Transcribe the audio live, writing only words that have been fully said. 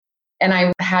And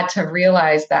I had to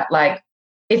realize that like,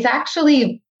 it's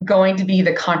actually going to be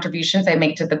the contributions I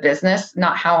make to the business,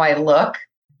 not how I look,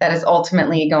 that is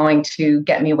ultimately going to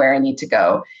get me where I need to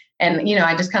go. And,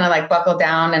 I just kind of like buckled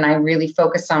down and I really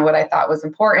focused on what I thought was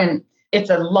important. It's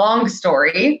a long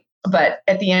story, but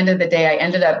at the end of the day, I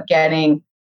ended up getting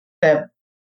the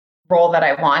role that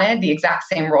I wanted, the exact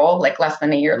same role, like less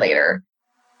than a year later.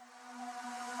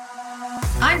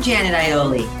 I'm Janet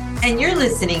Aioli, and you're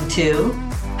listening to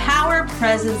Power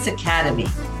Presence Academy,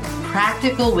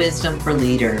 Practical Wisdom for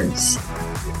Leaders.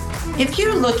 If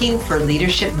you're looking for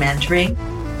leadership mentoring,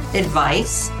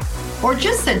 advice, or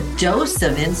just a dose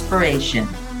of inspiration,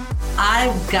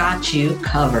 I've got you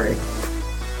covered.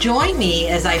 Join me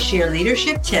as I share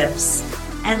leadership tips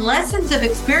and lessons of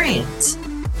experience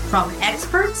from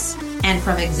experts and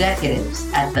from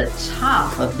executives at the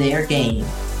top of their game.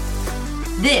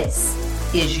 This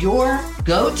is your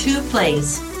go-to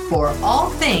place for all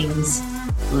things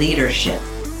leadership.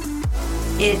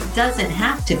 It doesn't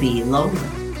have to be lonely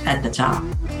at the top.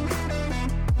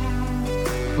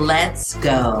 Let's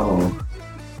go.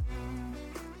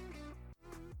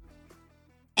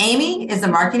 Aimee is a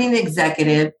marketing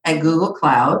executive at Google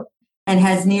Cloud and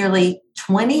has nearly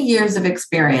 20 years of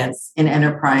experience in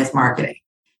enterprise marketing.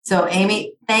 So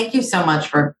Aimee, thank you so much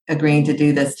for agreeing to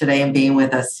do this today and being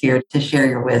with us here to share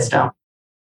your wisdom.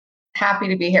 Happy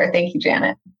to be here. Thank you,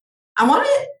 Janet. I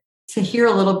wanted to hear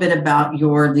a little bit about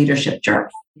your leadership journey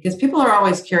because people are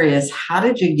always curious, how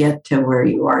did you get to where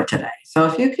you are today? So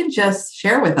if you could just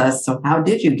share with us, so how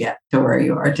did you get to where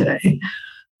you are today?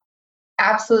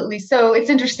 Absolutely. So it's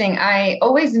interesting. I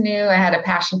always knew I had a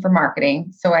passion for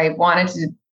marketing. So I wanted to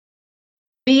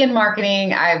be in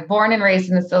marketing. I'm born and raised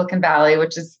in the Silicon Valley,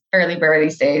 which is fairly rare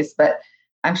these days, but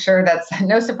I'm sure that's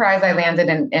no surprise I landed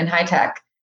in high tech.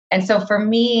 And so for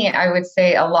me, I would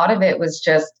say a lot of it was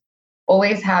just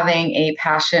always having a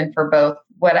passion for both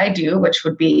what I do, which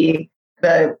would be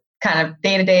the kind of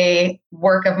day-to-day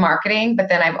work of marketing. But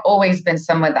then I've always been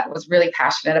someone that was really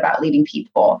passionate about leading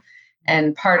people.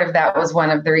 And part of that was one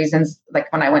of the reasons,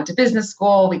 like when I went to business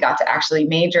school, we got to actually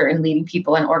major in leading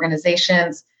people in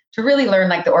organizations to really learn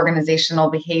like the organizational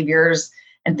behaviors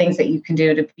and things that you can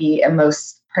do to be a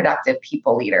most productive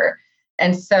people leader.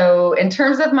 And so in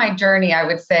terms of my journey, I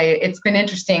would say it's been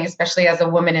interesting, especially as a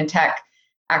woman in tech.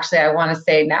 Actually, I want to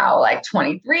say now, like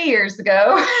 23 years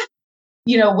ago,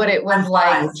 what it was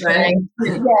like. Right?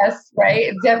 Yes, right.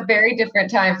 It's at very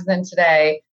different times than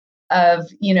today of,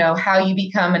 how you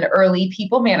become an early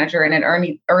people manager and an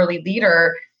early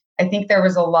leader. I think there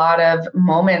was a lot of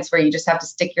moments where you just have to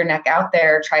stick your neck out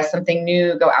there, try something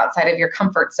new, go outside of your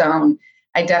comfort zone.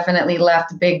 I definitely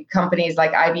left big companies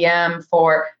like IBM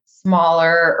for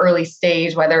smaller early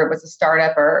stage, whether it was a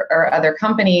startup or other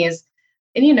companies.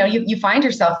 And, you find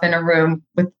yourself in a room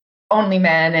with only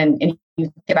men and you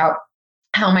think about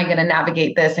how am I going to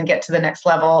navigate this and get to the next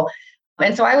level?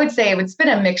 And so I would say it's been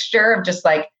a mixture of just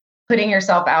like putting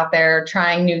yourself out there,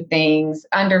 trying new things,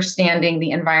 understanding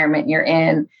the environment you're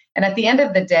in. And at the end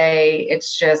of the day,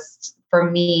 it's just, for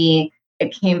me,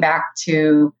 it came back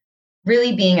to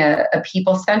really being a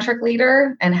people-centric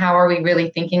leader and how are we really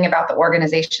thinking about the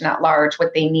organization at large,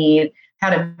 what they need, how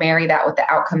to marry that with the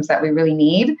outcomes that we really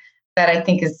need, that I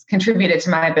think has contributed to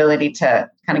my ability to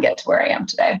kind of get to where I am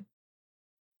today.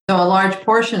 So a large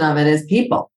portion of it is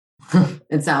people,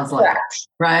 it sounds like, correct.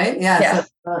 Right? Yeah, yes.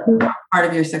 So part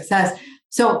of your success.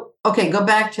 So, okay, go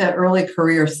back to early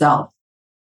career self.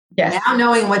 Yes. Now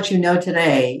knowing what you know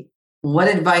today, what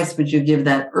advice would you give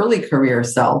that early career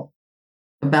self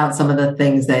about some of the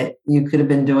things that you could have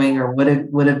been doing or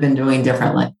would have been doing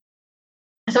differently?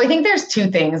 So I think there's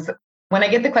two things. When I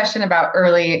get the question about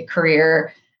early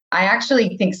career, I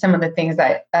actually think some of the things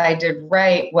that I did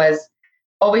right was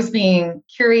always being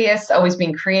curious, always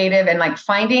being creative, and like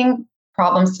finding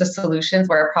problems to solutions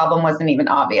where a problem wasn't even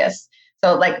obvious.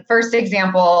 So like first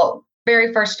example,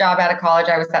 very first job out of college,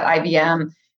 I was at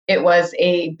IBM. It was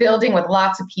a building with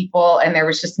lots of people and there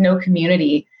was just no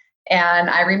community. And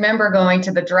I remember going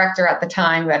to the director at the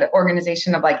time, at an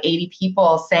organization of like 80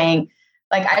 people, saying,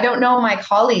 like, I don't know my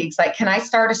colleagues, like, can I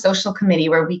start a social committee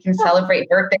where we can celebrate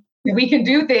birthdays? We can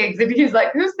do things. And he's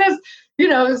like, who's this,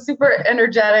 super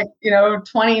energetic,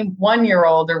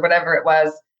 21-year-old or whatever it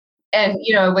was. And,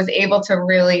 was able to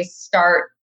really start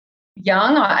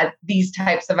young on these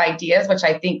types of ideas, which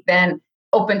I think then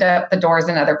opened up the doors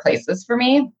in other places for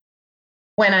me.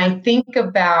 When I think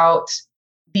about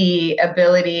the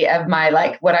ability of my,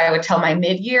 like, what I would tell my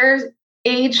mid-year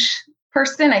age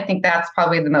person, I think that's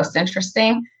probably the most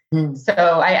interesting. So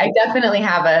I definitely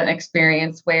have an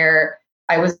experience where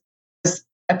I was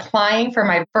applying for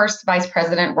my first vice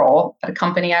president role at a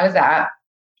company I was at.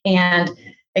 And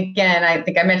again, I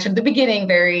think I mentioned at the beginning,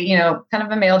 very, kind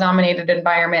of a male dominated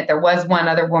environment. There was one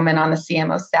other woman on the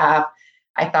CMO staff.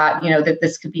 I thought, that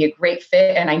this could be a great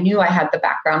fit. And I knew I had the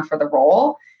background for the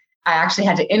role. I actually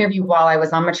had to interview while I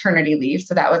was on maternity leave.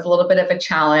 So that was a little bit of a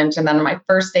challenge. And then on my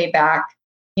first day back,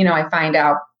 I find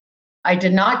out I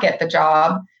did not get the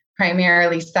job,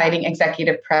 primarily citing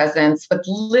executive presence with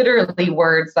literally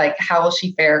words like, how will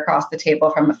she fare across the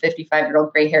table from a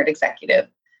 55-year-old gray-haired executive?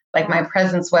 Like my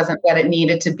presence wasn't what it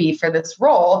needed to be for this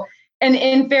role. And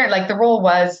in fair, like the role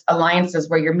was alliances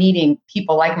where you're meeting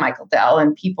people like Michael Dell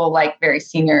and people like very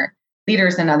senior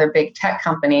leaders in other big tech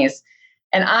companies.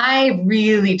 And I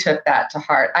really took that to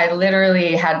heart. I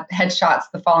literally had headshots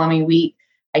the following week.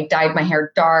 I dyed my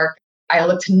hair dark. I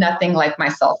looked nothing like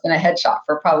myself in a headshot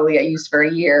for probably I used for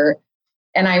a year.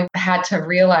 And I had to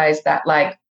realize that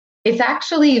like, it's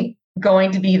actually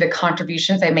going to be the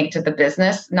contributions I make to the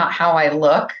business, not how I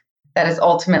look, that is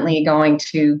ultimately going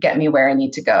to get me where I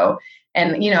need to go.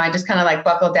 And, I just kind of like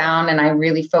buckled down and I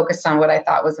really focused on what I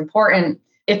thought was important.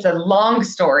 It's a long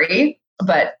story,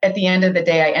 but at the end of the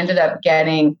day, I ended up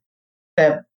getting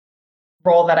the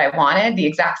role that I wanted, the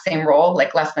exact same role,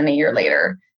 like less than a year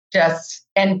later,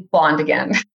 and blonde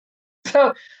again.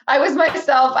 So I was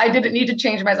myself. I didn't need to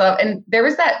change myself. And there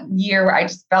was that year where I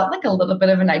just felt like a little bit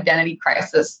of an identity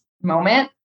crisis moment.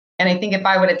 And I think if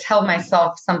I would have told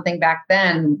myself something back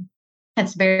then,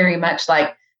 it's very much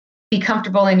like, be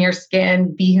comfortable in your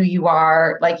skin, be who you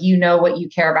are, like, what you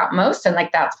care about most. And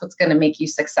like, that's what's going to make you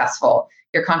successful.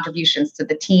 Your contributions to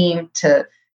the team, to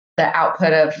the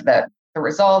output of the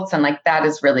results. And like, that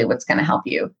is really what's going to help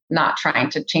you, not trying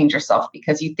to change yourself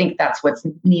because you think that's what's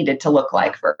needed to look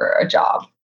like for a job.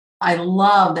 I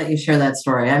love that you share that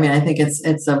story. I mean, I think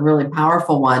it's a really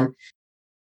powerful one.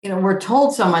 We're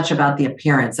told so much about the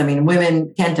appearance. I mean,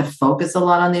 women tend to focus a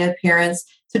lot on the appearance.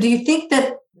 So do you think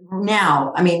that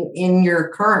now, I mean, in your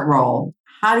current role,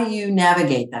 how do you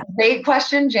navigate that? Great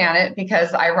question, Janet,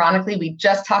 because ironically, we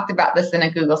just talked about this in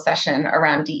a Google session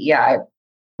around DEI.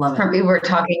 Love it. We were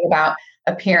talking about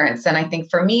appearance. And I think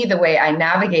for me, the way I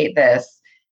navigate this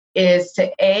is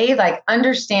to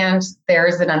understand there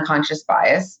is an unconscious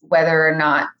bias, whether or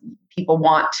not people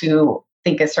want to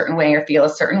think a certain way or feel a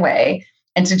certain way,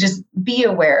 and to just be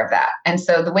aware of that. And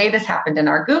so the way this happened in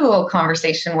our Google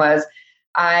conversation was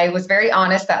I was very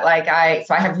honest that I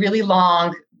have really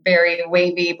long, very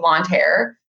wavy blonde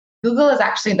hair. Google is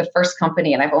actually the first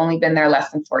company, and I've only been there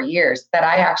less than 4 years, that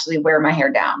I actually wear my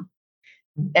hair down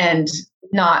and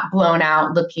not blown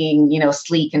out looking,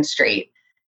 sleek and straight.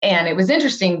 And it was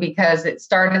interesting because it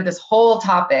started this whole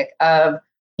topic of,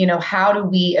 how do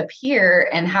we appear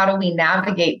and how do we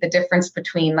navigate the difference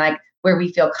between where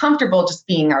we feel comfortable just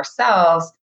being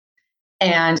ourselves.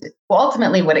 And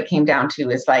ultimately what it came down to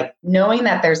is knowing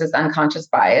that there's this unconscious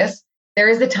bias, there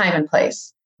is a time and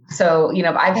place. So,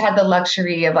 I've had the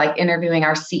luxury of interviewing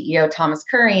our CEO, Thomas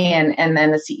Curry, and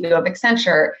then the CEO of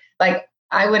Accenture.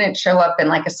 I wouldn't show up in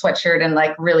a sweatshirt and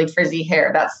really frizzy hair.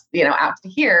 That's, out to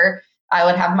here. I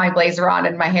would have my blazer on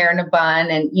and my hair in a bun.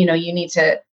 And, you need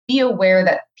to be aware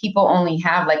that people only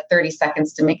have 30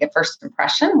 seconds to make a first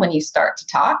impression when you start to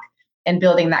talk, and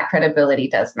building that credibility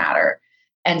does matter.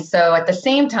 And so at the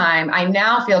same time, I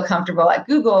now feel comfortable at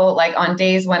Google, on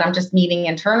days when I'm just meeting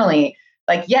internally,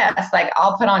 yes,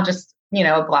 I'll put on just,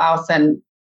 a blouse and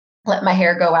let my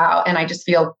hair go out. And I just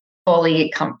feel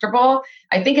fully comfortable.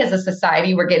 I think as a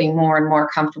society, we're getting more and more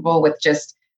comfortable with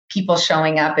just people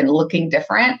showing up and looking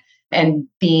different and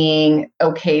being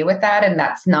okay with that. And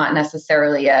that's not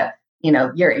necessarily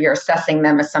you're assessing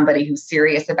them as somebody who's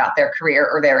serious about their career,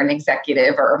 or they're an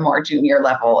executive or a more junior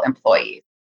level employee.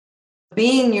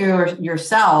 Being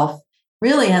yourself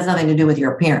really has nothing to do with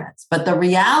your appearance. But the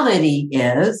reality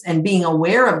is, and being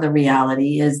aware of the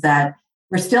reality is, that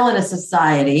we're still in a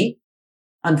society,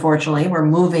 unfortunately, we're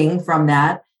moving from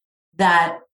that,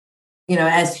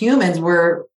 as humans,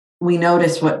 we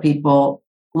notice what people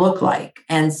look like.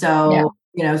 And so,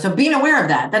 so being aware of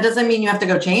that doesn't mean you have to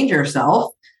go change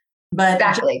yourself, but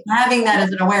exactly. Having that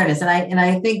as an awareness. And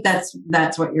I think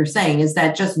that's what you're saying, is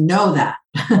that just know that.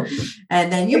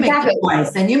 And then you make the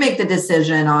choice, and you make the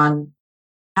decision on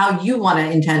how you want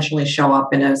to intentionally show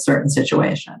up in a certain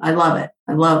situation. I love it.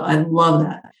 I love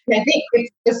that. I think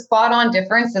the spot on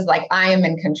difference is I am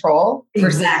in control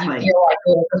versus exactly. You feel like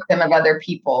you're a victim of other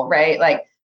people, right?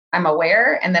 I'm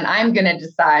aware, and then I'm going to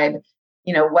decide,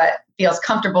 what feels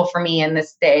comfortable for me in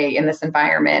this day, in this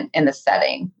environment, in this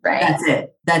setting, right?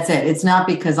 That's it. It's not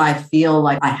because I feel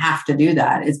like I have to do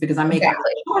that. It's because I'm making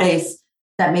a choice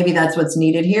that maybe that's what's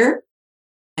needed here.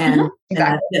 And, exactly. and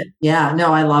that's it. Yeah,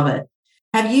 no, I love it.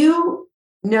 Have you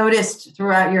noticed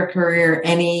throughout your career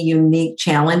any unique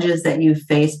challenges that you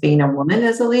face being a woman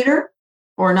as a leader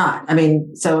or not? I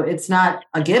mean, so it's not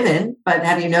a given, but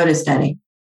have you noticed any?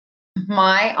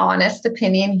 My honest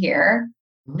opinion here,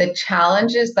 the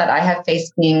challenges that I have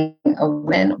faced being a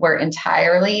woman were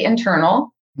entirely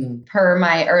internal, per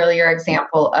my earlier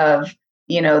example of,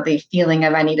 the feeling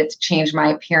of I needed to change my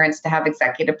appearance to have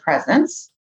executive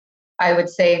presence. I would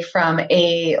say from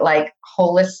a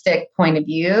holistic point of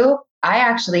view, I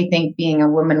actually think being a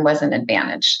woman was an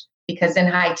advantage because in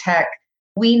high tech,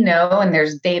 we know, and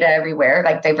there's data everywhere,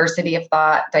 like diversity of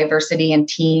thought, diversity in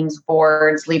teams,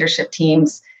 boards, leadership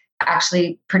teams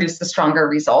actually produce the stronger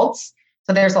results.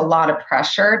 So there's a lot of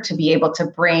pressure to be able to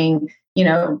bring,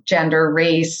 gender,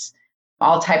 race,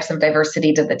 all types of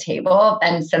diversity to the table.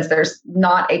 And since there's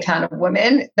not a ton of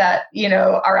women that,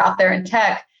 are out there in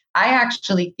tech, I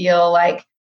actually feel like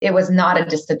it was not a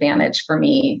disadvantage for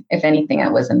me. If anything,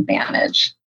 it was an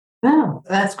advantage. Oh,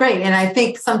 that's great. And I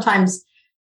think sometimes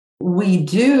we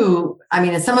do,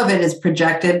 some of it is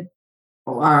projected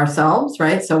ourselves,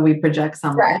 right? So we project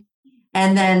some of it.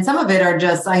 And then some of it are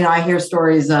just, I hear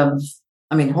stories of,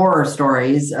 horror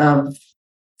stories of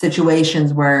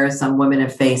situations where some women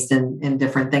have faced in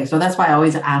different things. So that's why I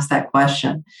always ask that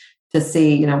question to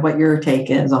see, what your take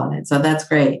is on it. So that's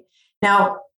great.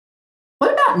 Now,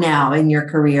 what about now in your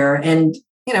career? And,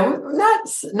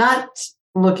 not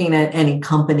looking at any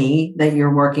company that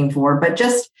you're working for, but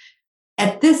just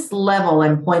at this level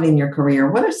and point in your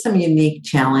career, what are some unique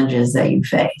challenges that you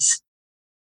face?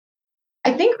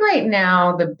 I think right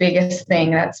now, the biggest thing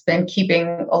that's been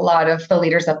keeping a lot of the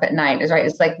leaders up at night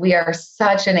is like we are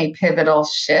such in a pivotal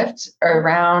shift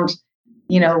around,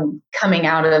 coming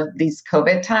out of these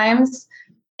COVID times.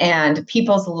 And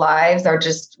people's lives are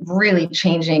just really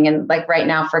changing. And like right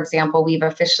now, for example, we've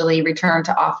officially returned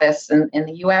to office in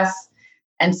the US.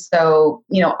 And so,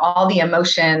 all the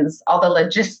emotions, all the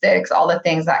logistics, all the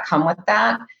things that come with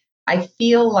that, I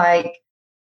feel like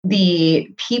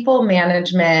the people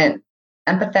management,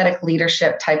 empathetic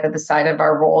leadership type of the side of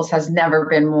our roles has never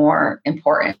been more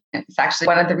important. It's actually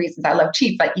one of the reasons I love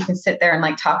Chief. Like you can sit there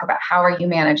and talk about how are you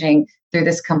managing through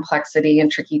this complexity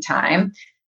and tricky time.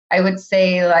 I would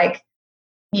say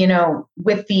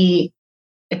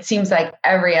it seems like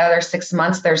every other 6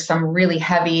 months, there's some really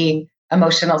heavy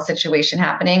emotional situation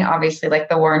happening. Obviously, like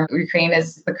the war in Ukraine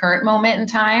is the current moment in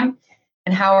time.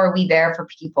 And how are we there for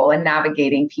people and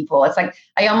navigating people? It's like,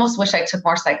 I almost wish I took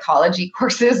more psychology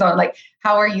courses on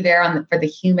how are you there for the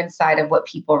human side of what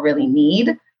people really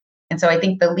need? And so I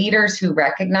think the leaders who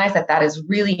recognize that is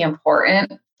really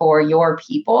important for your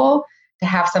people to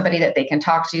have somebody that they can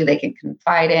talk to, they can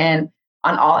confide in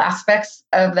on all aspects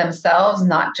of themselves,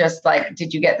 not just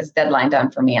did you get this deadline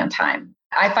done for me on time?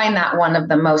 I find that one of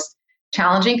the most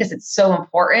challenging because it's so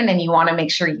important and you want to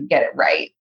make sure you get it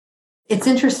right. It's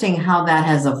interesting how that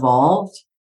has evolved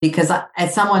because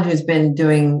as someone who's been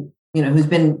doing, who's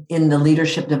been in the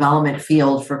leadership development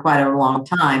field for quite a long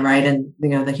time, right? And,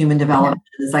 the human development,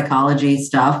 the psychology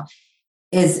stuff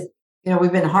is,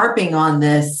 we've been harping on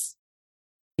this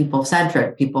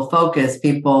people-centric, people-focused,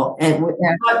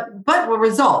 but with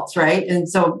results, right? And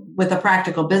so with the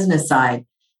practical business side,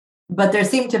 but there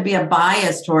seemed to be a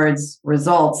bias towards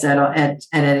results at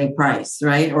any price,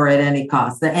 right? Or at any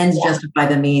cost. The ends justify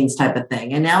the means type of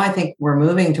thing. And now I think we're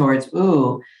moving towards,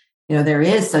 there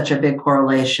is such a big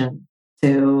correlation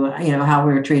to, how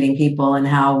we're treating people and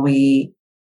how we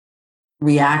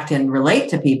react and relate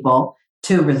to people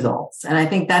to results. And I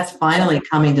think that's finally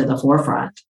coming to the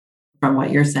forefront from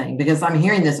what you're saying, because I'm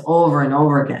hearing this over and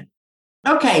over again.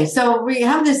 Okay, so we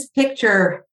have this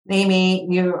picture, Aimee.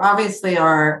 You obviously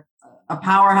are a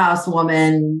powerhouse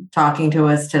woman talking to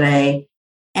us today.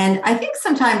 And I think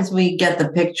sometimes we get the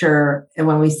picture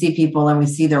when we see people and we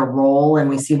see their role and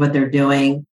we see what they're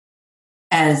doing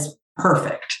as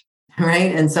perfect,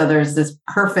 right? And so there's this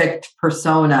perfect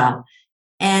persona.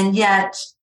 And yet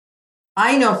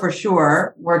I know for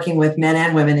sure, working with men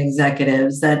and women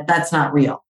executives, that that's not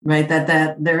real. Right?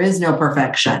 That there is no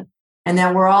perfection and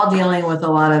that we're all dealing with a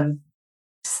lot of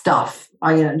stuff,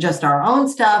 just our own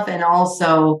stuff and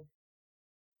also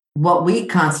what we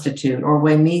constitute or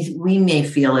when we may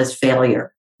feel as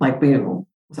failure,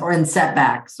 or in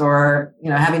setbacks or,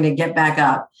 having to get back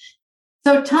up.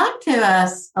 So talk to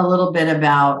us a little bit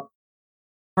about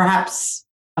perhaps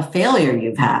a failure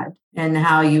you've had and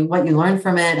what you learned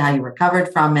from it, how you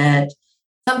recovered from it,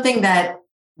 something that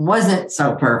wasn't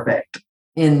so perfect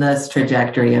in this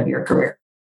trajectory of your career.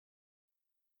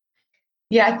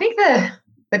 Yeah, I think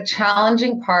the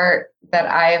challenging part that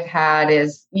I've had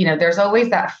is, there's always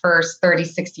that first 30,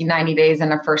 60, 90 days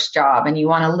in a first job, and you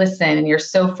want to listen and you're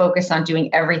so focused on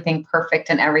doing everything perfect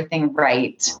and everything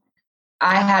right.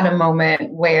 I had a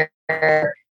moment where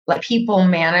like people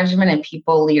management and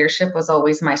people leadership was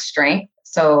always my strength.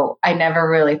 So I never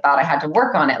really thought I had to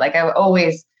work on it. Like I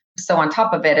always so on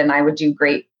top of it, and I would do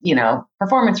great,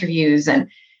 performance reviews. And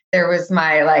there was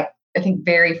my I think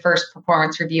very first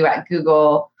performance review at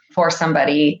Google for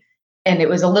somebody. And it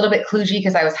was a little bit kludgy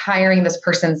because I was hiring this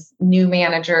person's new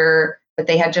manager, but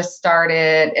they had just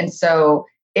started. And so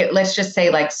let's just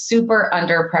say super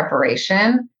under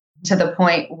preparation to the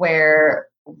point where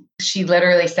she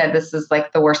literally said, this is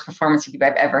the worst performance review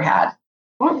I've ever had.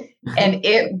 And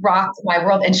it rocked my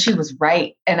world. And she was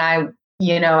right. And I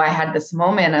had this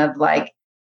moment of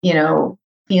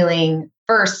feeling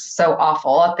first so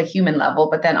awful at the human level,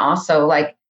 but then also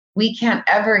we can't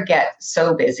ever get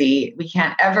so busy. We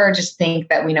can't ever just think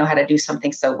that we know how to do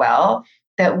something so well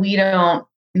that we don't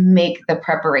make the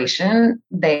preparation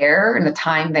there and the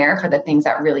time there for the things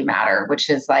that really matter, which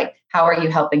is how are you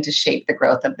helping to shape the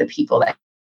growth of the people that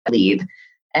lead?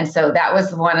 And so that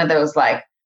was one of those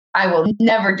I will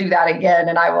never do that again.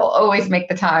 And I will always make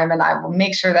the time and I will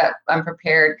make sure that I'm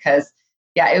prepared because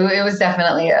it was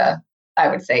definitely I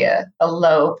would say a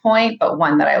low point, but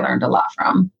one that I learned a lot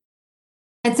from.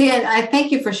 And see, I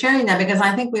thank you for sharing that because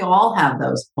I think we all have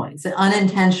those points, an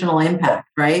unintentional impact,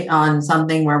 right? On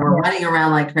something where we're running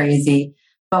around like crazy,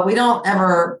 but we don't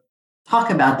ever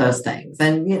talk about those things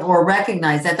and or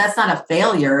recognize that that's not a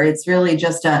failure. It's really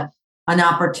just an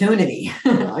opportunity.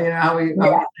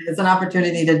 It's an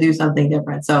opportunity to do something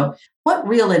different. So what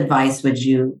real advice would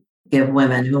you give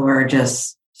women who are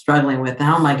just struggling with,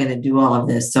 how am I going to do all of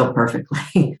this so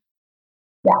perfectly?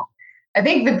 Yeah. I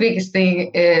think the biggest thing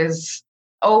is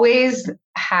always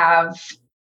have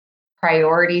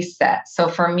priorities set. So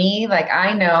for me,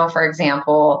 I know, for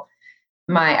example,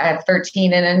 I have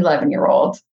 13 and an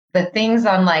 11-year-old, the things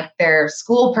on their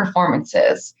school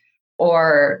performances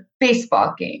or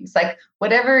baseball games,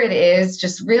 whatever it is,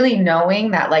 just really knowing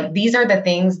that these are the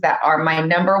things that are my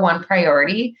number one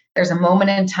priority. There's a moment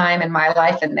in time in my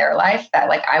life and their life that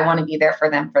I want to be there for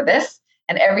them for this,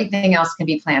 and everything else can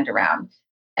be planned around.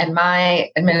 And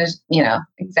my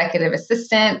executive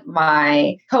assistant,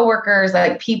 my coworkers,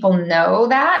 people know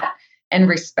that and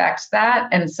respect that.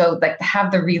 And so to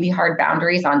have the really hard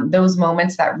boundaries on those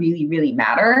moments that really, really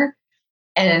matter.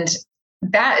 And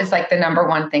that is the number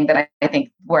one thing that I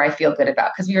think where I feel good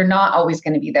about, because you're not always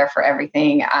going to be there for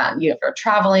everything. If you're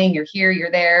traveling, you're here,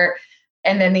 you're there.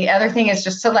 And then the other thing is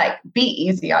just to be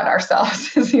easy on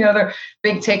ourselves is the other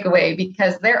big takeaway,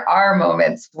 because there are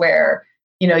moments where,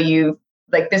 you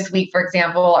this week, for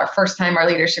example, our first time our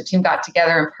leadership team got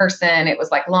together in person, it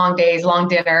was long days, long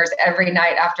dinners, every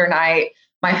night after night.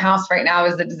 My house right now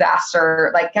is a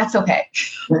disaster. That's okay.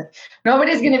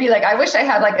 Nobody's going to be I wish I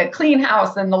had a clean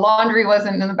house and the laundry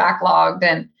wasn't in the backlogged,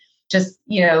 and just,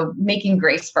 making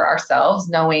grace for ourselves,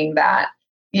 knowing that,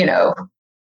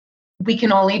 we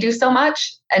can only do so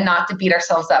much, and not to beat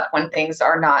ourselves up when things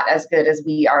are not as good as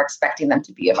we are expecting them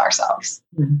to be of ourselves.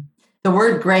 The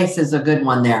word grace is a good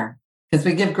one there, because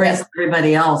we give grace to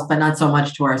everybody else, but not so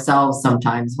much to ourselves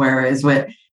sometimes. Whereas with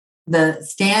the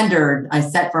standard I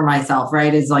set for myself,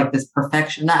 right, is this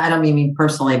perfection. I don't mean me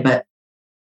personally, but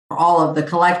for all of the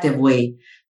collective we,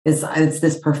 it's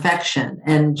this perfection,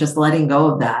 and just letting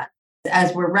go of that.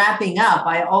 As we're wrapping up,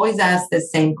 I always ask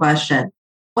this same question.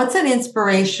 What's an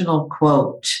inspirational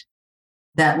quote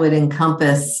that would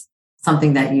encompass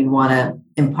something that you'd want to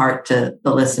impart to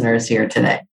the listeners here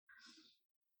today?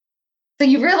 So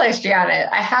you realize, Janet,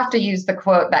 I have to use the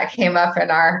quote that came up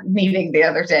in our meeting the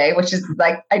other day, which is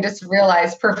I just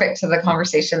realized perfect to the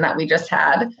conversation that we just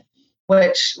had,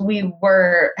 which we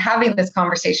were having this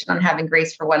conversation on having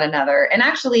grace for one another, and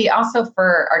actually also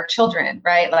for our children,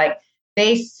 right?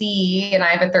 They see, and I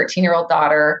have a 13-year-old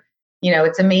daughter,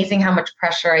 it's amazing how much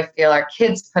pressure I feel our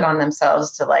kids put on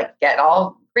themselves to get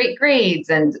all great grades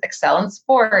and excel in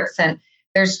sports. And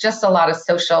there's just a lot of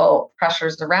social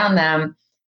pressures around them.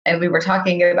 And we were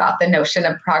talking about the notion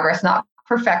of progress, not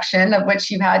perfection, of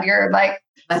which you had your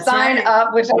sign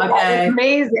up, which I thought was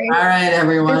amazing. All right,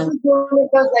 everyone. This is one of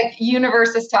those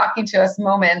universe is talking to us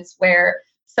moments where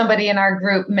somebody in our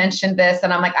group mentioned this,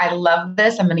 and I'm I love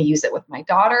this. I'm going to use it with my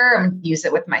daughter. I'm going to use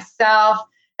it with myself.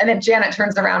 And then Janet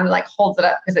turns around and holds it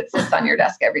up because it sits on your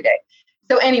desk every day.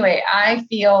 So anyway, I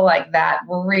feel that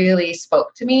really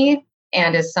spoke to me,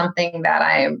 and is something that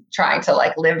I'm trying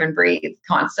to live and breathe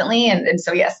constantly. And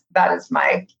so, yes, that is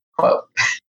my quote.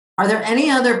 Are there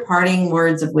any other parting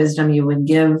words of wisdom you would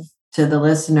give to the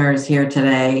listeners here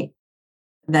today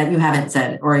that you haven't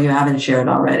said or you haven't shared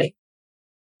already?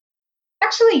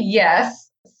 Actually, yes.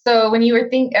 So when you were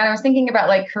I was thinking about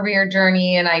like career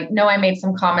journey, and I know I made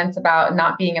some comments about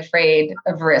not being afraid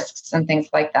of risks and things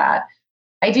like that.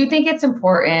 I do think it's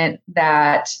important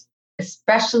that,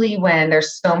 especially when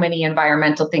there's so many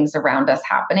environmental things around us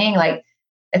happening, like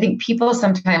I think people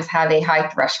sometimes have a high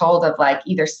threshold of like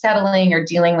either settling or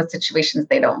dealing with situations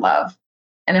they don't love.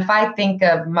 And if I think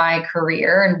of my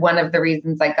career and one of the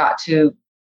reasons I got to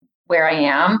where I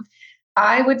am,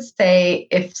 I would say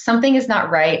if something is not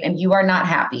right and you are not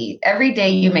happy, every day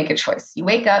you make a choice. You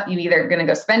wake up, you either going to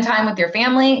go spend time with your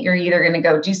family, you're either going to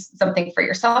go do something for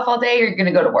yourself all day, or you're going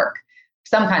to go to work,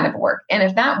 some kind of work. And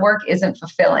if that work isn't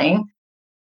fulfilling,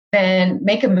 then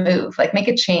make a move, like make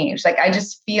a change. Like I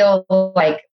just feel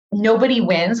like nobody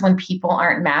wins when people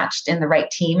aren't matched in the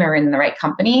right team or in the right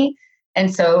company.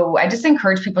 And so I just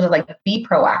encourage people to like be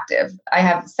proactive. I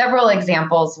have several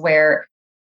examples where,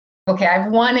 okay, I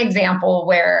have one example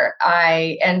where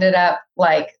I ended up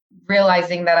like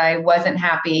realizing that I wasn't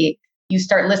happy. You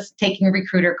start taking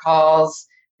recruiter calls,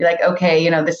 be like, okay,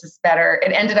 this is better.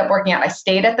 It ended up working out. I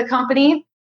stayed at the company,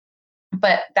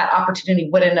 but that opportunity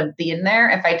wouldn't have been there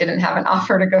if I didn't have an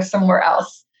offer to go somewhere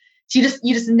else. So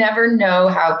you just never know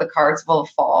how the cards will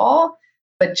fall,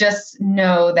 but just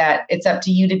know that it's up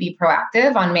to you to be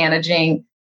proactive on managing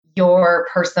your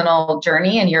personal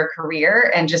journey and your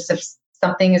career. And just if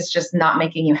something is just not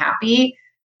making you happy,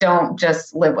 don't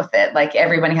just live with it. Like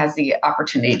everybody has the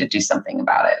opportunity to do something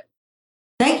about it.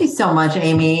 Thank you so much,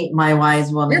 Aimee, my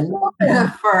wise woman,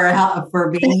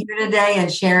 for being here today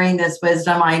and sharing this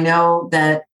wisdom. I know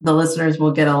that the listeners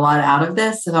will get a lot out of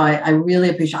this. So I really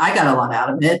appreciate I got a lot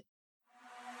out of it.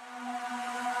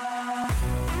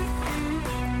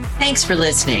 Thanks for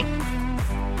listening.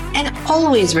 And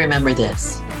always remember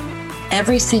this.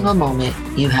 Every single moment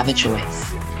you have a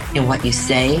choice in what you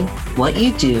say, what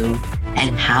you do,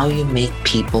 and how you make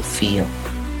people feel.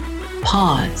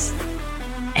 Pause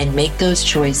and make those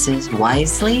choices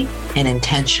wisely and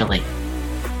intentionally,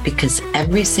 because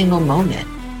every single moment,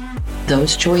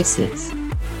 those choices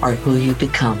are who you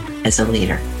become as a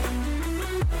leader.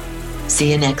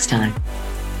 See you next time.